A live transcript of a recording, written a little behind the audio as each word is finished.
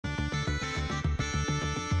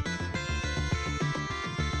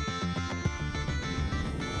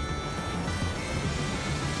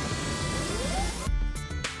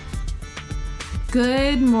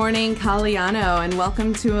Good morning, Caliano, and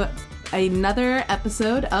welcome to another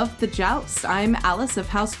episode of The Joust. I'm Alice of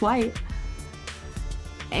House White,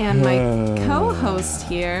 and my co-host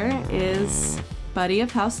here is Buddy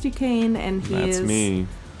of House Duquesne, and That's me.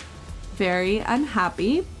 Very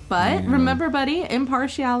unhappy. But remember, Buddy,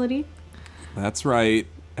 impartiality. That's right.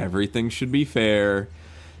 Everything should be fair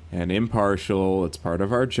and impartial. It's part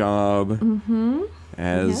of our job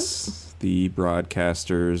as the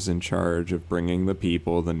broadcasters in charge of bringing the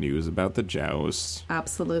people the news about the joust.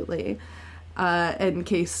 Absolutely. In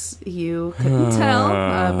case you couldn't tell,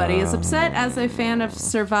 Buddy is upset as a fan of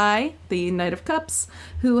Sir Vai, the Knight of Cups,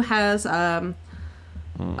 who has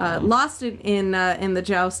lost in the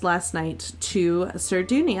joust last night to Sir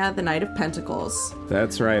Dunia, the Knight of Pentacles.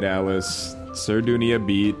 That's right, Alice. Sir Dunia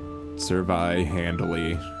beat Sir Vai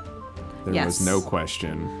handily. There was no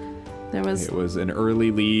question. It was an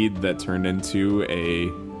early lead that turned into a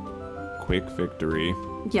quick victory.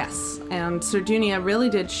 Yes, and Sir Dunia really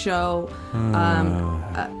did show.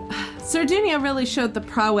 Sir Dunia really showed the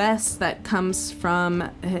prowess that comes from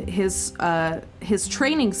his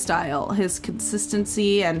training style, his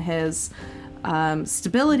consistency, and his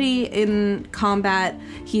stability in combat.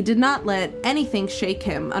 He did not let anything shake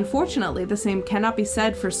him. Unfortunately, the same cannot be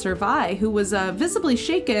said for Sir Vai, who was visibly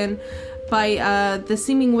shaken by the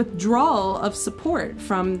seeming withdrawal of support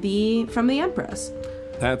from the Empress.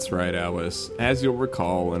 That's right, Alice. As you'll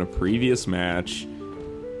recall, in a previous match,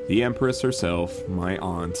 the Empress herself, my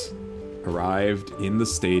aunt, arrived in the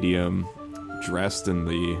stadium dressed in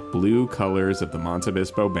the blue colors of the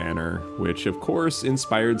Montebispo banner, which of course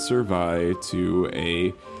inspired Sir Vai to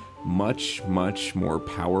a much, much more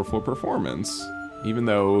powerful performance. Even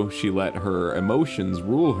though she let her emotions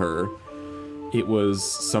rule her, it was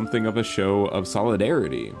something of a show of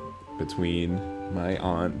solidarity between my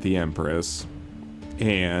aunt, the Empress,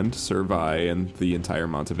 and Sir Vai and the entire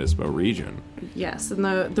Montebispo region. Yes, and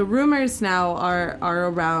the rumors now are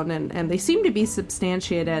around, and they seem to be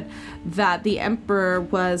substantiated, that the Emperor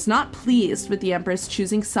was not pleased with the Empress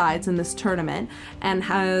choosing sides in this tournament and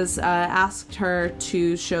has asked her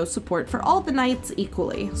to show support for all the knights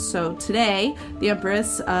equally. So today, the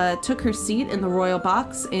Empress took her seat in the royal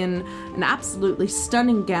box in an absolutely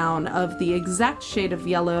stunning gown of the exact shade of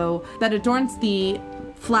yellow that adorns the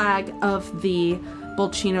flag of the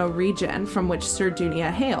Bolcino region from which Sir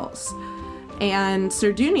Dunia hails. And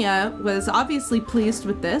Sir Dunia was obviously pleased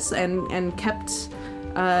with this and kept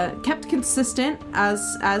consistent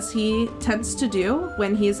as he tends to do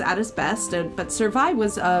when he's at his best. But Sir Vai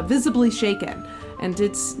was visibly shaken and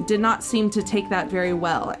did not seem to take that very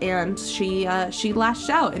well. And she lashed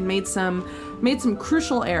out and made some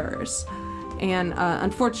crucial errors, and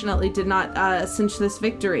unfortunately did not cinch this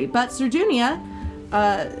victory. But Sir Dunia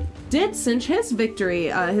did cinch his victory,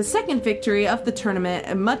 his second victory of the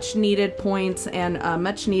tournament, much needed points and a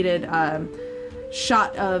much needed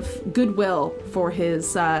shot of goodwill for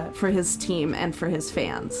his team and for his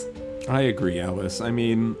fans. I agree, Alice. I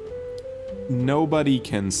mean, nobody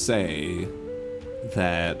can say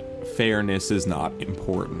that fairness is not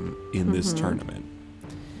important in this tournament.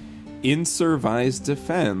 In Sir Vai's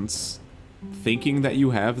defense, thinking that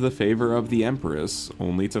you have the favor of the Empress,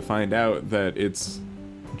 only to find out that it's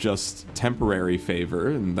just temporary favor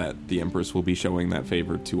and that the Empress will be showing that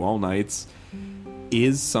favor to all knights,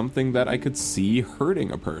 is something that I could see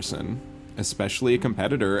hurting a person, especially a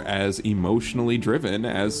competitor as emotionally driven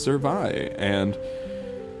as Sir Vai. And,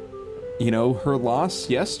 you know, her loss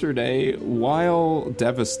yesterday, while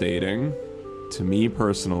devastating to me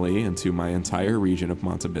personally and to my entire region of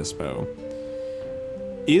Montebispo,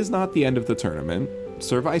 is not the end of the tournament.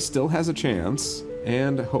 Sir Vai still has a chance,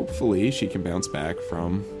 and hopefully she can bounce back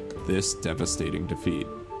from this devastating defeat.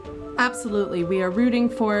 Absolutely. We are rooting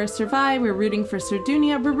for Sir Vai, we're rooting for Sir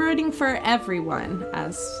Dunia, we're rooting for everyone,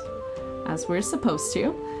 as we're supposed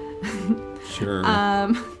to. Sure.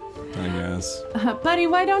 I guess. Buddy,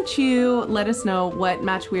 why don't you let us know what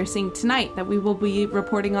match we are seeing tonight that we will be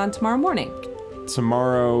reporting on tomorrow morning?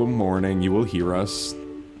 Tomorrow morning you will hear us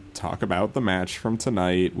talk about the match from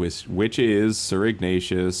tonight, which is Sir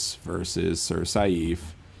Ignatius versus Sir Saif.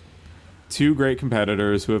 Two great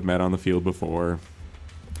competitors who have met on the field before,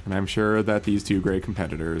 and I'm sure that these two great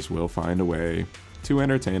competitors will find a way to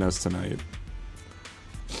entertain us tonight.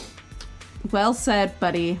 Well said,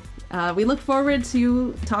 buddy. We look forward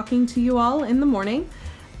to talking to you all in the morning,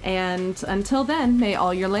 and until then, may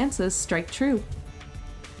all your lances strike true.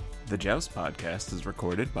 The Joust podcast is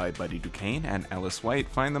recorded by Buddy Duquesne and Alice White.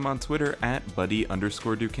 Find them on Twitter at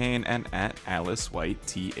Buddy_Duquesne and at Alice White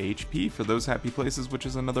THP for those happy places, which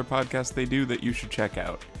is another podcast they do that you should check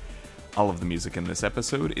out. All of the music in this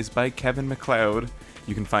episode is by Kevin MacLeod.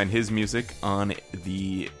 You can find his music on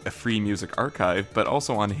the Free Music Archive, but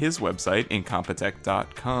also on his website,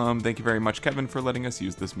 incompetech.com. Thank you very much, Kevin, for letting us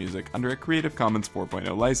use this music under a Creative Commons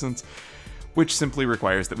 4.0 license, which simply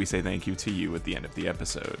requires that we say thank you to you at the end of the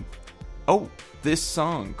episode. Oh, this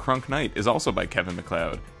song, Crunk Night, is also by Kevin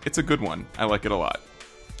MacLeod. It's a good one. I like it a lot.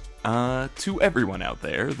 To everyone out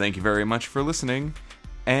there, thank you very much for listening,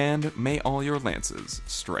 and may all your lances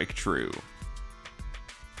strike true.